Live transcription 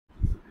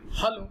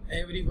Hello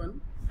everyone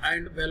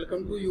and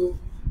welcome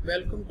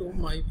to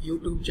my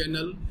YouTube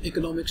channel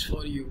Economics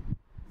for You।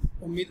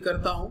 उम्मीद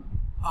करता हूँ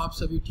आप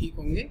सभी ठीक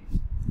होंगे।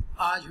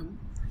 आज हम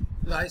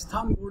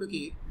राजस्थान बोर्ड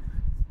की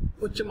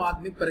उच्च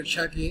माध्यमिक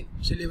परीक्षा के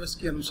सिलेबस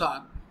के अनुसार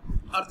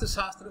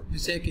अर्थशास्त्र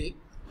विषय के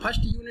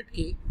फर्स्ट यूनिट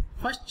के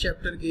फर्स्ट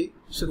चैप्टर की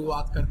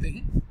शुरुआत करते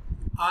हैं।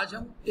 आज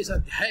हम इस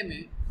अध्याय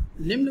में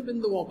निम्न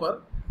बिंदुओं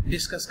पर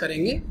डिस्कस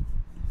करेंगे।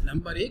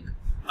 नंबर 1,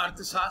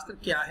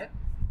 अर्थशास्त्र क्या है,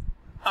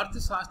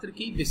 अर्थशास्त्र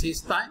की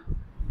विशेषताएं,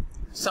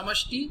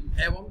 समष्टि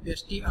एवं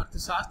व्यष्टि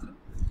अर्थशास्त्र,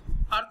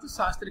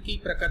 अर्थशास्त्र की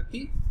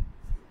प्रकृति,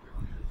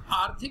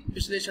 आर्थिक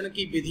विश्लेषण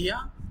की विधियां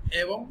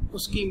एवं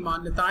उसकी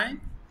मान्यताएं,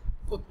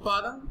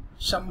 उत्पादन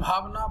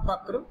संभावना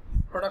वक्र,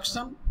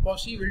 प्रोडक्शन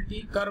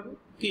पॉसिबिलिटी कर्व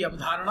की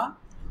अवधारणा,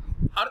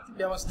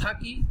 अर्थव्यवस्था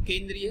की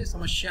केंद्रीय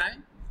समस्याएं,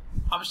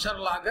 अवसर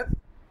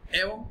लागत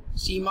एवं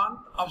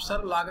सीमांत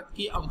अवसर लागत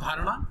की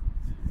अवधारणा,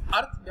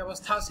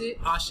 अर्थव्यवस्था से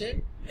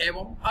आशय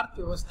एवं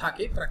अर्थव्यवस्था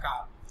के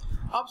प्रकार।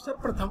 अब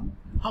सर्वप्रथम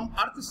हम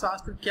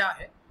अर्थशास्त्र क्या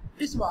है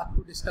इस बात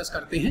को डिस्कस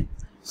करते हैं।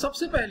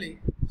 सबसे पहले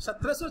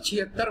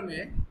 1776 में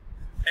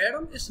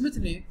एडम स्मिथ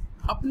ने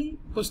अपनी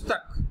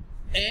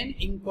पुस्तक an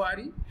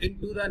inquiry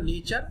into the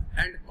nature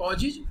and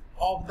causes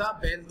of the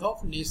wealth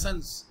of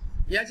Nations,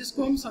 या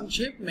जिसको हम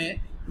संक्षेप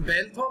में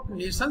वेल्थ ऑफ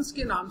नेशंस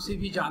के नाम से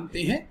भी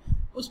जानते हैं,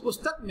 उस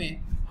पुस्तक में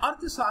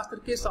अर्थशास्त्र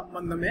के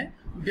संबंध में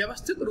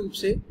व्यवस्थित रूप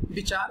से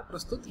विचार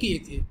प्रस्तुत किए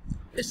थे।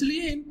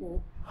 इसलिए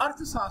इनको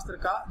अर्थशास्त्र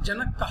का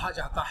जनक कहा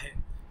जाता है।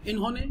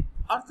 इन्होंने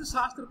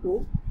अर्थशास्त्र को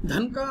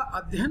धन का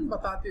अध्ययन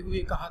बताते हुए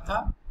कहा था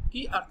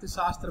कि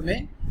अर्थशास्त्र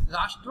में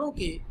राष्ट्रों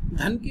के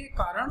धन के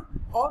कारण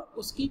और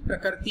उसकी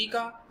प्रकृति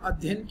का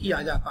अध्ययन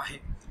किया जाता है।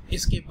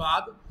 इसके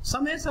बाद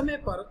समय समय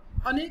पर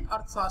अनेक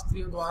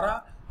अर्थशास्त्रियों द्वारा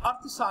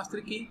अर्थशास्त्र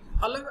की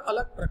अलग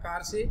अलग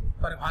प्रकार से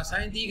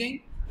परिभाषाएं दी गईं।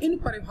 इन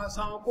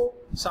परिभाषाओं को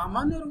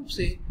सामान्य रूप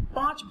से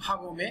 5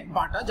 भागों में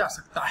बांटा जा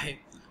सकता है,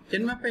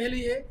 जिनमें पहले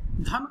ये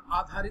धन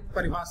आधारित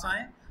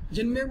परिभाषाएं,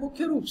 जिनमें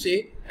मुख्य रूप से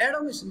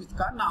एडम स्मिथ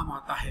का नाम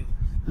आता है।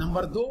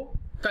 नंबर 2,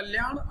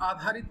 कल्याण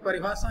आधारित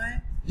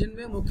परिभाषाएं,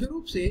 जिनमें मुख्य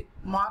रूप से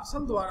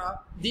मार्शल द्वारा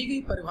दी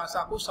गई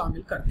परिभाषा को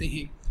शामिल करते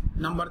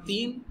हैं। नंबर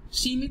 3,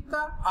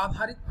 सीमितता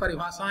आधारित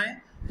परिभाषाएं,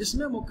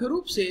 जिसमें मुख्य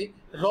रूप से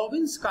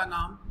रॉबिन्स का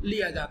नाम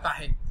लिया जाता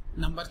है।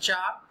 नंबर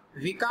 4,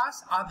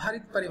 विकास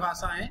आधारित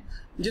परिभाषाएं,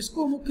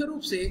 जिसको मुख्य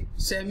रूप से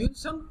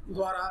सैमुअल्सन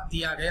द्वारा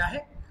दिया गया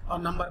है। और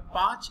नंबर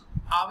 5,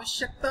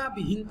 आवश्यकता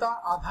विहीनता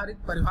आधारित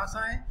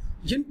परिभाषाएं,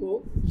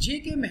 जिनको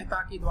जे.के. मेहता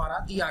के द्वारा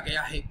दिया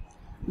गया है।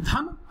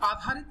 धन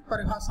आधारित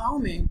परिभाषाओं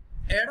में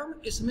एडम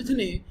स्मिथ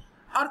ने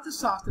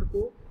अर्थशास्त्र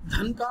को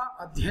धन का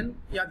अध्ययन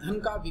या धन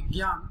का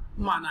विज्ञान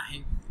माना है।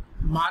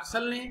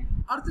 मार्शल ने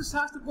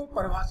अर्थशास्त्र को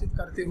परिभाषित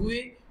करते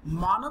हुए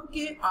मानव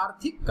के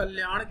आर्थिक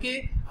कल्याण के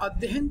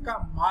अध्ययन का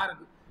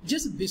मार्ग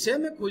जिस विषय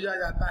में खोजा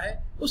जाता है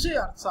उसे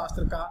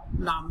अर्थशास्त्र का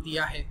नाम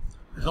दिया है।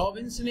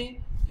 रॉबिन्स ने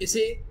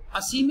इसे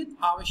असीमित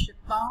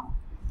आवश्यकताओं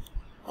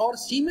और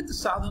सीमित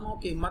साधनों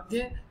के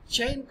मध्य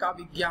चयन का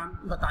विज्ञान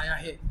बताया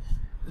है।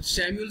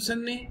 सैमुअल्सन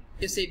ने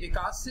इसे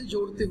विकास से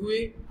जोड़ते हुए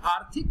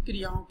आर्थिक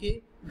क्रियाओं के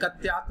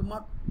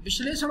गत्यात्मक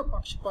विश्लेषण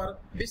पक्ष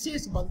पर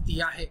विशेष बल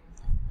दिया है।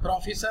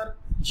 Professor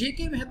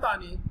JK. मेहता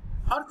ने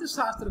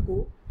अर्थशास्त्र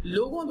को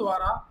लोगों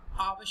द्वारा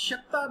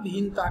आवश्यकता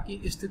विहीनता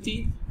की स्थिति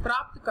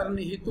प्राप्त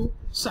करने हेतु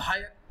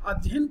सहायक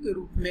अध्ययन के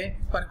रूप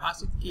में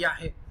परिभाषित किया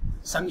है।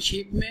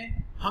 संक्षेप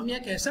में हम यह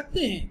कह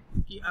सकते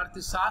हैं कि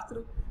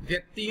अर्थशास्त्र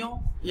व्यक्तियों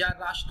या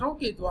राष्ट्रों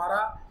के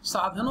द्वारा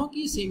साधनों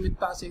की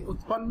सीमितता से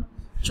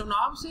उत्पन्न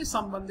चुनाव से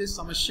संबंधित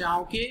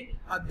समस्याओं के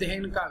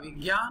अध्ययन का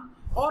विज्ञान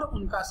और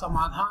उनका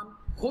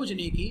समाधान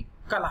खोजने की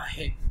कला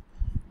है।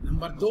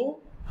 नंबर 2,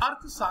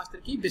 अर्थशास्त्र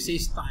की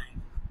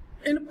विशेषताएं।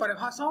 इन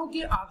परिभाषाओं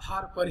के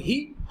आधार पर ही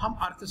हम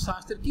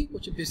अर्थशास्त्र की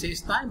कुछ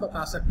विशेषताएं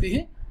बता सकते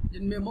हैं,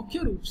 जिनमें मुख्य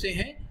रूप से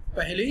हैं।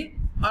 पहले,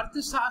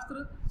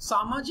 अर्थशास्त्र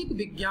सामाजिक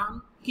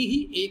विज्ञान की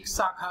ही एक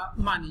शाखा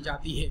मानी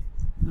जाती है।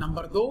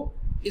 नंबर 2,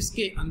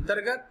 इसके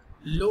अंतर्गत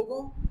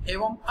लोगों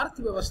एवं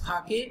अर्थव्यवस्था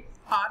के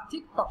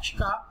आर्थिक पक्ष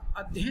का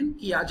अध्ययन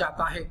किया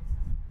जाता है।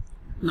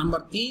 नंबर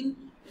 3,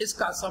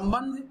 इसका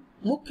संबंध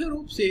मुख्य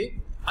रूप से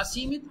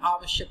असीमित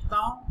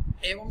आवश्यकताओं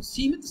एवं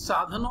सीमित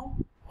साधनों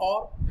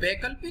और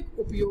वैकल्पिक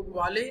उपयोग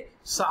वाले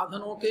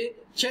साधनों के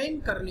चयन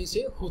करने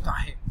से होता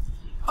है।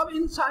 अब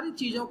इन सारी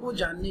चीजों को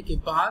जानने के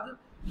बाद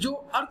जो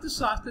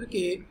अर्थशास्त्र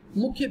के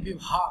मुख्य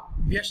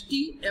विभाग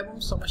व्यष्टि एवं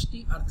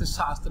समष्टि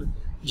अर्थशास्त्र,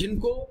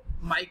 जिनको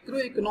माइक्रो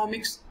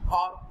इकोनॉमिक्स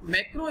और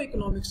मैक्रो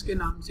इकोनॉमिक्स के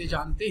नाम से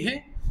जानते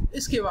हैं,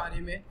 इसके बारे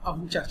में अब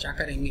हम चर्चा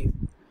करेंगे।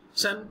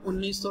 सन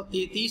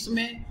 1933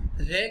 में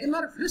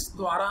रेगनर फ्रिस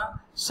द्वारा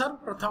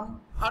सर्वप्रथम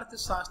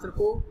अर्थशास्त्र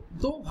को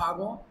 2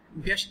 भागों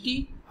व्यष्टि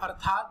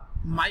अर्थात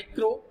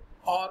माइक्रो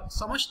और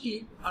समष्टि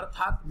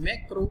अर्थात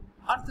मैक्रो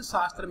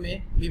अर्थशास्त्र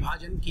में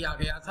विभाजन किया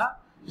गया था।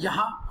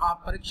 यहाँ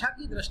आप परीक्षा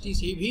की दृष्टि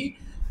से भी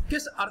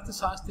किस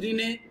अर्थशास्त्री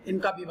ने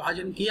इनका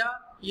विभाजन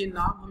किया, ये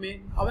नाम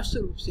हमें अवश्य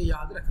रूप से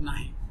याद रखना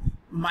है।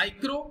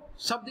 माइक्रो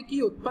शब्द की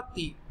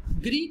उत्पत्ति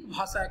ग्रीक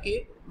भाषा के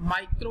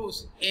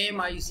माइक्रोस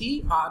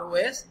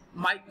MICROS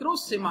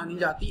माइक्रोस से मानी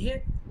जाती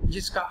है,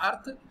 जिसका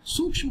अर्थ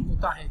सूक्ष्म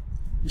होता है,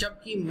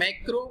 जबकि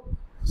मैक्रो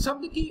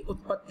शब्द की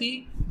उत्पत्ति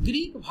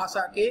ग्रीक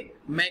भाषा के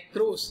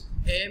मैक्रोस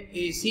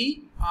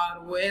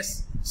MACROS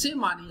से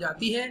मानी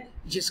जाती है,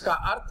 जिसका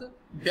अर्थ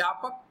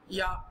व्यापक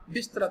या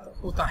विस्तृत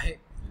होता है।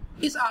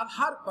 इस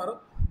आधार पर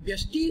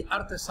व्यष्टि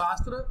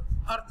अर्थशास्त्र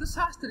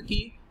अर्थशास्त्र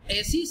की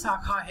ऐसी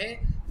शाखा है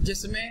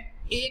जिसमें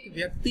एक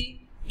व्यक्ति,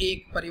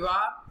 एक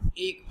परिवार,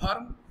 एक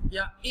फर्म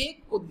या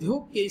एक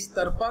उद्योग के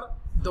स्तर पर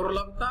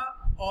दुर्लभता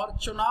और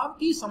चुनाव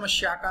की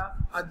समस्या का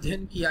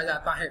अध्ययन किया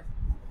जाता है।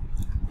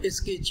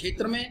 इसके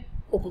क्षेत्र में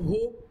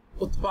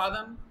उपभोग,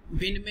 उत्पादन,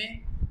 विनिमय,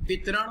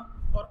 वितरण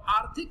और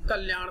आर्थिक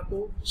कल्याण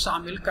को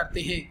शामिल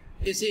करते हैं।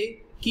 इसे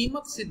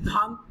कीमत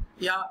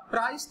सिद्धांत या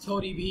प्राइस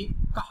थ्योरी भी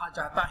कहा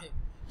जाता है।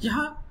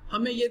 यहाँ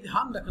हमें यह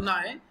ध्यान रखना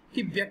है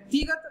कि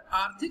व्यक्तिगत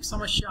आर्थिक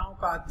समस्याओं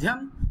का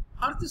अध्ययन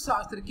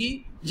अर्थशास्त्र की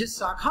जिस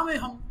शाखा में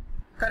हम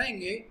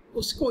करेंगे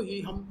उसको ही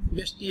हम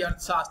व्यष्टि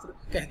अर्थशास्त्र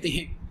कहते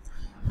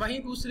हैं। वहीं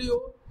दूसरी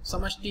ओर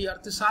समष्टि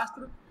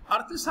अर्थशास्त्र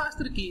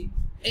अर्थशास्त्र की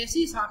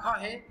ऐसी शाखा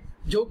है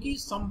जो कि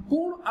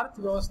संपूर्ण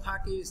अर्थव्यवस्था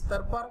के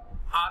स्तर पर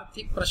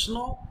आर्थिक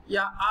प्रश्नों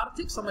या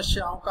आर्थिक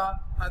समस्याओं का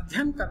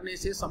अध्ययन करने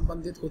से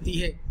संबंधित होती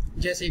है,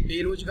 जैसे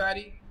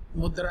बेरोजगारी,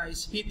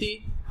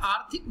 मुद्रास्फीति,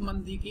 आर्थिक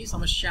मंदी की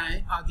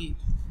समस्याएं आदि।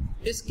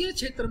 इसके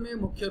क्षेत्र में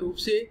मुख्य रूप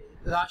से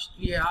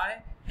राष्ट्रीय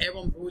आय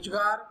एवं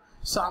रोजगार,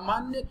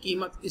 सामान्य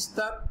कीमत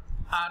स्तर,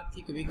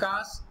 आर्थिक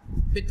विकास,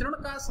 वितरण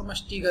का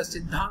समष्टिगत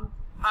सिद्धांत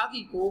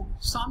आदि को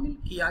शामिल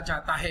किया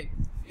जाता है।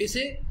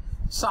 इसे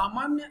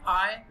सामान्य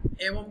आय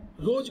एवं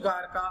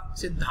रोजगार का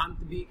सिद्धांत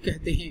भी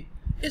कहते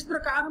हैं। इस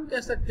प्रकार हम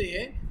कह सकते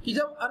हैं कि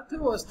जब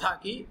अर्थव्यवस्था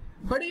की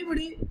बड़ी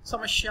बड़ी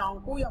समस्याओं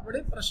को या बड़े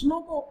प्रश्नों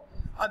को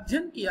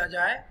अध्ययन किया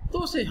जाए तो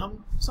उसे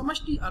हम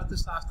समष्टि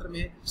अर्थशास्त्र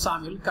में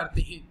शामिल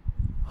करते हैं।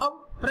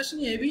 अब प्रश्न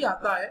ये भी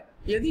आता है,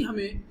 यदि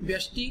हमें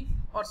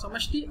व्यष्टि और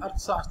समष्टि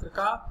अर्थशास्त्र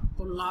का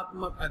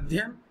तुलनात्मक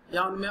अध्ययन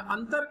या उनमें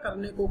अंतर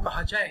करने को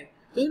कहा जाए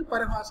तो इन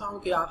परिभाषाओं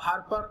के आधार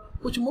पर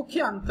कुछ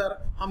मुख्य अंतर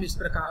हम इस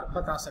प्रकार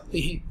बता सकते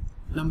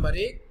हैं। नंबर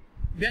 1,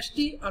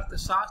 व्यष्टि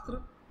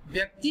अर्थशास्त्र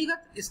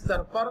व्यक्तिगत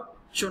स्तर पर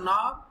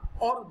चुनाव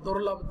और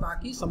दुर्लभता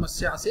की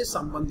समस्या से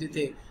संबंधित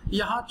है।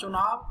 यहाँ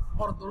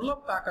चुनाव और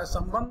दुर्लभता का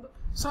संबंध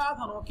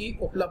साधनों की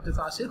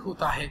उपलब्धता से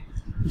होता है,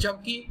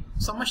 जबकि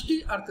समष्टि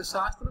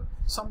अर्थशास्त्र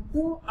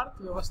संपूर्ण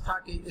अर्थव्यवस्था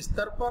के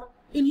स्तर पर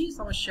इन्हीं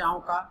समस्याओं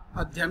का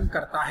अध्ययन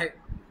करता है।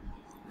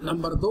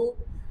 नंबर 2,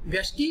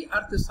 व्यष्टि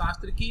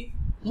अर्थशास्त्र की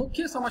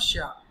मुख्य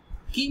समस्या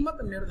कीमत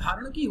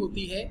निर्धारण की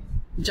होती है,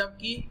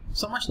 जबकि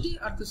समष्टि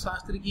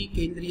अर्थशास्त्र की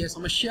केंद्रीय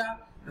समस्या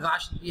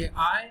राष्ट्रीय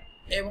आय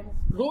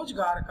एवं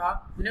रोजगार का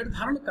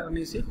निर्धारण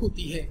करने से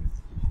होती है।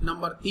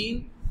 नंबर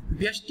 3,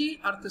 व्यष्टि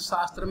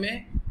अर्थशास्त्र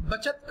में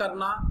बचत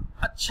करना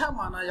अच्छा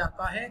माना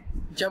जाता है,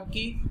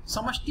 जबकि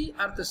समष्टि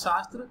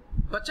अर्थशास्त्र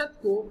बचत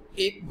को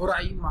एक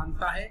बुराई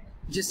मानता है,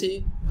 जिसे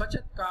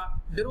बचत का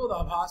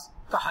विरोधाभास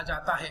कहा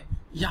जाता है।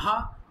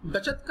 यहाँ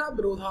बचत का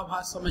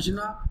विरोधाभास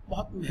समझना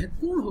बहुत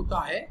महत्वपूर्ण होता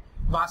है।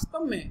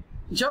 वास्तव में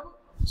जब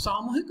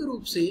सामूहिक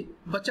रूप से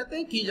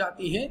बचतें की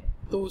जाती हैं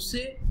तो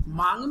उससे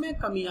मांग में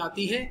कमी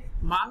आती है,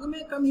 मांग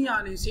में कमी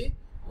आने से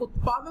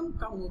उत्पादन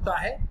कम होता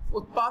है,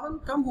 उत्पादन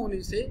कम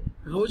होने से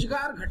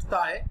रोजगार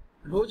घटता है,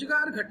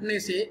 रोजगार घटने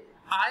से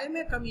आय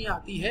में कमी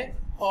आती है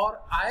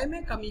और आय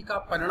में कमी का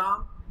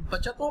परिणाम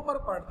बचतों पर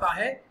पड़ता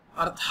है,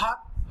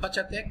 अर्थात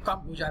बचतें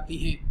कम हो जाती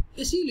हैं।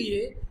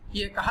 इसीलिए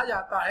ये कहा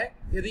जाता है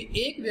यदि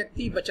एक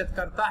व्यक्ति बचत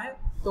करता है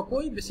तो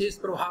कोई विशेष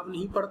प्रभाव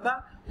नहीं पड़ता,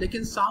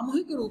 लेकिन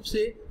सामूहिक रूप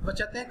से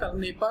बचतें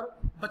करने पर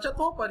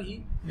बचतों पर ही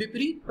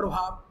विपरीत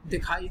प्रभाव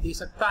दिखाई दे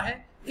सकता है।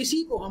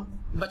 इसी को हम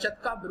बचत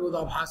का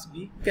विरोधाभास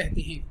भी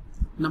कहते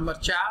हैं। नंबर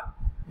 4,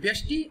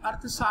 व्यष्टि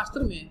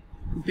अर्थशास्त्र में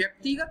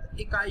व्यक्तिगत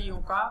इकाइयों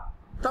का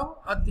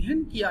तब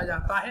अध्ययन किया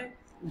जाता है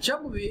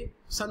जब वे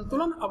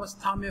संतुलन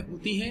अवस्था में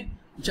होती हैं,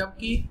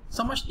 जबकि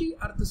समष्टि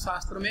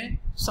अर्थशास्त्र में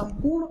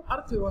संपूर्ण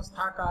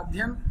अर्थव्यवस्था का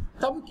अध्ययन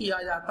तब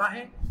किया जाता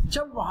है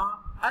जब वहां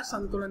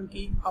असंतुलन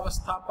की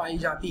अवस्था पाई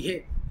जाती है।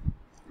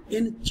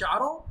 इन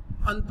चारों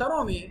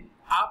अंतरों में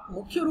आप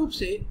मुख्य रूप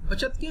से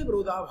बचत के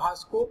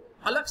विरोधाभास को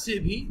अलग से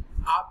भी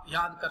आप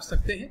याद कर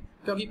सकते हैं,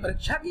 क्योंकि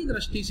परीक्षा की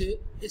दृष्टि से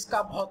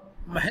इसका बहुत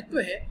महत्व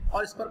है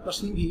और इस पर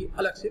प्रश्न भी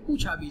अलग से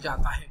पूछा भी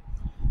जाता है।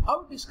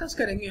 अब डिस्कस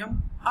करेंगे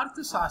हम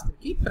अर्थशास्त्र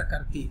की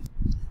प्रकृति।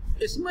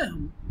 इसमें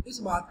हम इस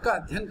बात का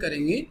अध्ययन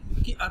करेंगे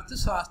कि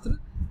अर्थशास्त्र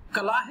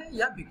कला है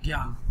या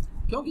विज्ञान,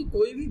 क्योंकि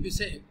कोई भी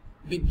विषय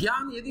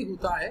विज्ञान यदि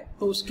होता है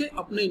तो उसके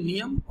अपने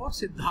नियम और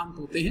सिद्धांत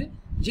होते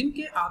हैं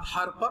जिनके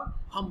आधार पर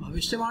हम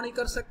भविष्यवाणी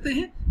कर सकते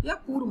हैं या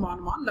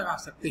पूर्वानुमान लगा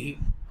सकते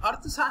हैं।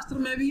 अर्थशास्त्र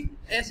में भी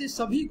ऐसे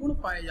सभी गुण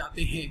पाए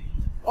जाते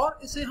हैं और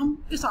इसे हम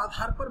इस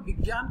आधार पर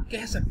विज्ञान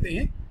कह सकते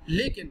हैं,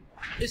 लेकिन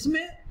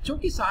इसमें जो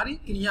कि सारी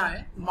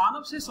क्रियाएं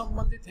मानव से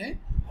संबंधित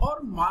हैं और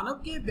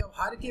मानव के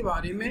व्यवहार के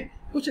बारे में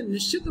कुछ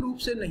निश्चित रूप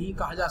से नहीं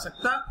कहा जा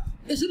सकता,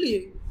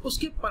 इसलिए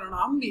उसके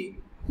परिणाम भी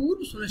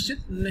पूर्व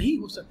सुनिश्चित नहीं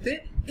हो सकते।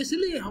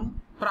 इसलिए हम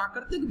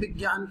प्राकृतिक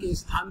विज्ञान के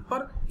स्थान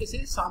पर इसे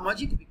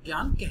सामाजिक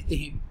विज्ञान कहते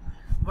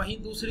हैं। वहीं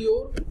दूसरी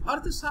ओर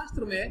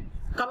अर्थशास्त्र में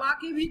कला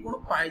के भी गुण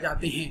पाए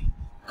जाते हैं।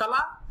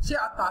 कला से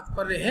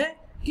तात्पर्य है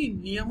कि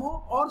नियमों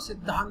और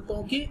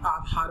सिद्धांतों के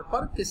आधार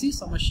पर किसी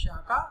समस्या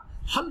का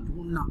हल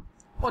ढूंढना,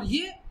 और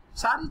ये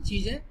सारी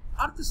चीजें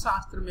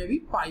अर्थशास्त्र में भी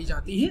पाई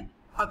जाती हैं।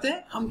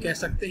 अतः हम कह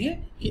सकते हैं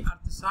कि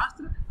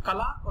अर्थशास्त्र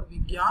कला और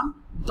विज्ञान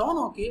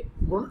दोनों के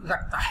गुण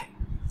रखता है।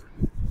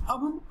 अब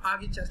हम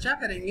आगे चर्चा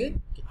करेंगे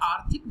कि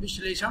आर्थिक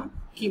विश्लेषण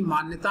की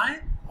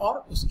मान्यताएं और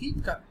उसकी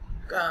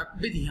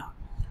विधियां।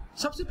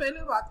 सबसे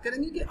पहले बात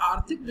करेंगे कि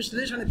आर्थिक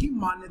विश्लेषण की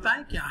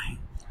मान्यताएं क्या हैं।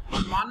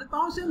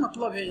 मान्यताओं से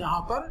मतलब है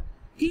यहाँ पर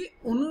कि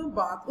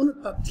उन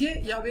तथ्य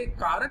या वे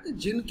कारक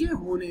जिनके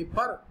होने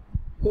पर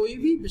कोई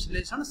भी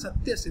विश्लेषण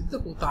सत्य सिद्ध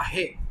होता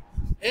है,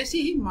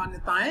 ऐसी ही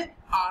मान्यताएं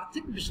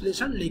आर्थिक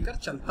विश्लेषण लेकर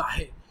चलता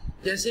है।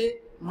 जैसे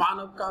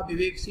मानव का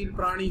विवेकशील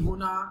प्राणी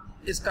होना,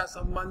 इसका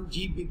संबंध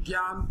जीव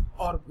विज्ञान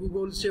और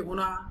भूगोल से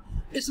होना,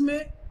 इसमें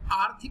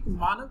आर्थिक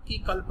मानव की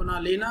कल्पना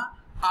लेना।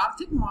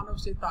 आर्थिक मानव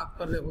से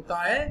तात्पर्य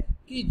होता है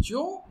कि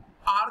जो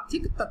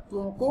आर्थिक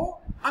तत्वों को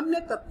अन्य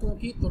तत्वों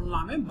की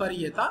तुलना में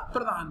वरीयता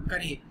प्रदान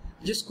करे,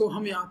 जिसको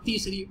हम यहाँ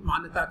तीसरी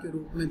मान्यता के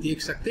रूप में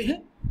देख सकते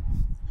हैं।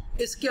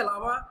 इसके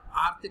अलावा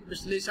आर्थिक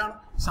विश्लेषण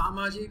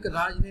सामाजिक,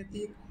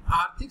 राजनीतिक,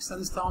 आर्थिक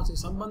संस्थाओं से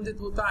संबंधित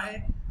होता है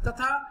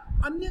तथा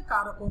अन्य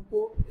कारकों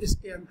को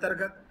इसके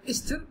अंतर्गत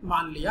स्थिर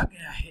मान लिया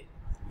गया है।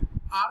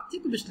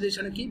 आर्थिक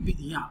विश्लेषण की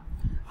विधियां।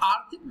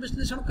 आर्थिक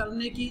विश्लेषण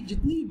करने की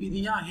जितनी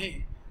विधियां हैं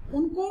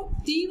उनको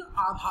 3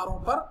 आधारों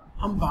पर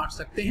हम बांट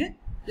सकते हैं।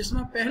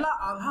 इसमें पहला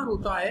आधार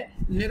होता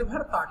है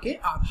निर्भरता के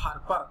आधार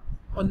पर,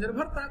 और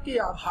निर्भरता के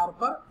आधार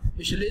पर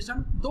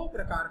विश्लेषण 2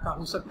 प्रकार का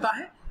हो सकता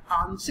है,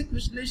 आंशिक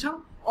विश्लेषण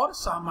और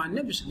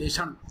सामान्य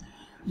विश्लेषण।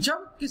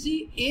 जब किसी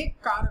एक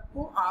कारक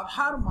को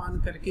आधार मान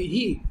करके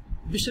ही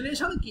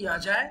विश्लेषण किया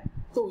जाए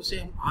तो उसे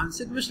हम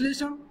आंशिक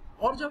विश्लेषण,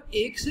 और जब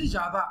एक से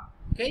ज्यादा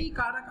कई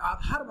कारक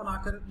आधार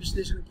बनाकर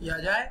विश्लेषण किया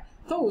जाए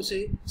तो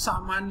उसे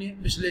सामान्य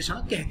विश्लेषण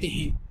कहते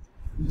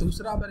हैं।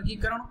 दूसरा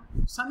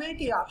वर्गीकरण समय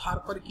के आधार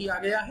पर किया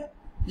गया है,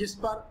 जिस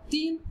पर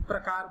 3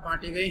 प्रकार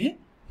बांटे गए हैं,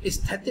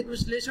 स्थैतिक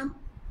विश्लेषण,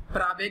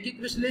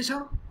 प्रावेगिक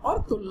विश्लेषण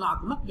और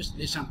तुलनात्मक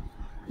विश्लेषण।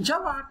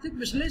 जब आर्थिक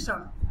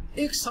विश्लेषण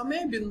एक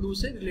समय बिंदु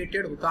से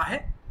रिलेटेड होता है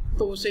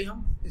तो उसे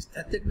हम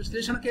स्थैतिक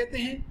विश्लेषण कहते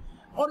हैं,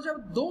 और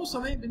जब 2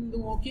 समय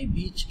बिंदुओं के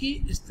बीच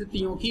की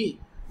स्थितियों की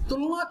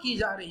तुलना की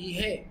जा रही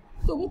है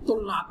तो वो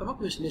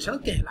तुलनात्मक विश्लेषण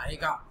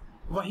कहलाएगा।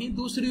 वहीं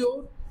दूसरी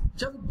ओर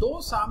जब 2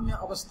 साम्य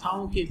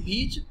अवस्थाओं के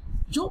बीच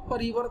जो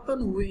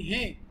परिवर्तन हुए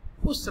हैं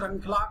उस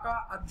श्रृंखला का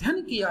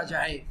अध्ययन किया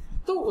जाए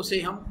तो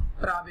उसे हम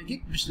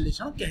प्रावेगिक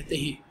विश्लेषण कहते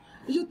हैं।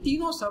 ये जो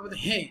तीनों शब्द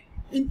हैं,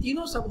 इन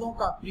तीनों शब्दों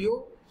का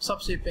प्रयोग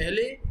सबसे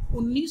पहले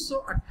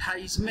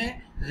 1928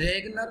 में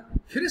रेगनर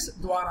फ्रिस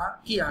द्वारा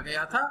किया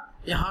गया था।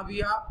 यहाँ भी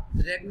आप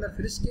रेगनर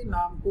फ्रिस के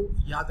नाम को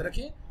याद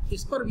रखें,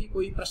 इस पर भी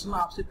कोई प्रश्न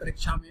आपसे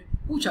परीक्षा में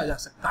पूछा जा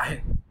सकता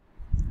है।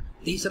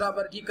 तीसरा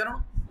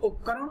वर्गीकरण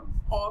उपकरण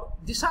और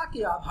दिशा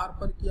के आधार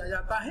पर किया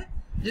जाता है,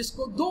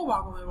 जिसको 2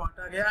 भागों में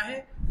बांटा गया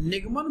है,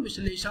 निगमन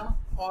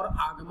विश्लेषण और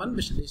आगमन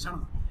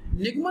विश्लेषण।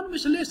 निगमन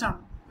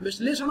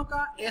विश्लेषण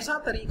का ऐसा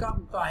तरीका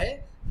होता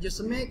है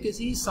जिसमें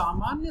किसी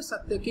सामान्य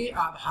सत्य के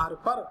आधार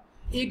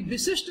पर एक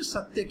विशिष्ट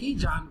सत्य की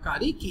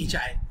जानकारी की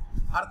जाए।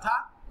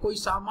 अर्थात कोई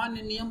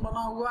सामान्य नियम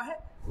बना हुआ है,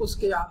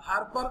 उसके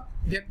आधार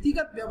पर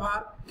व्यक्तिगत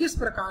व्यवहार किस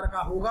प्रकार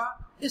का होगा,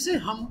 इसे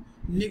हम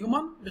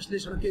निगमन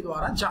विश्लेषण के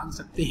द्वारा जान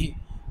सकते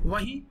हैं।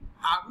 वहीं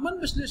आगमन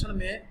विश्लेषण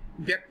में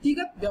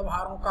व्यक्तिगत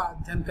व्यवहारों का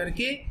अध्ययन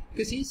करके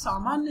किसी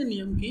सामान्य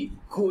नियम की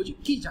खोज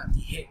की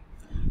जाती है।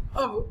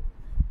 अब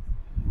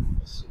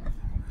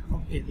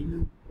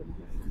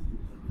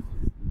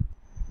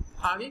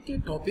आगे के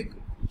टॉपिक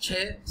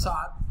 6,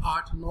 7,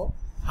 8, 9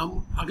 हम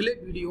अगले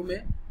वीडियो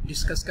में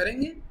डिस्कस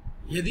करेंगे।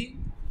 यदि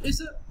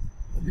इस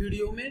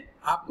वीडियो में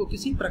आपको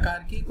किसी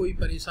प्रकार की कोई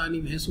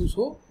परेशानी महसूस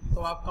हो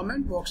तो आप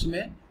कमेंट बॉक्स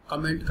में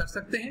कमेंट कर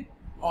सकते हैं,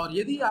 और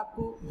यदि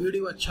आपको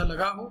वीडियो अच्छा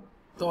लगा हो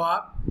तो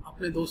आप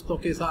अपने दोस्तों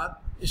के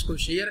साथ इसको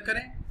शेयर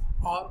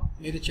करें और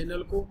मेरे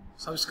चैनल को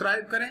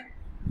सब्सक्राइब करें।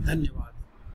 धन्यवाद।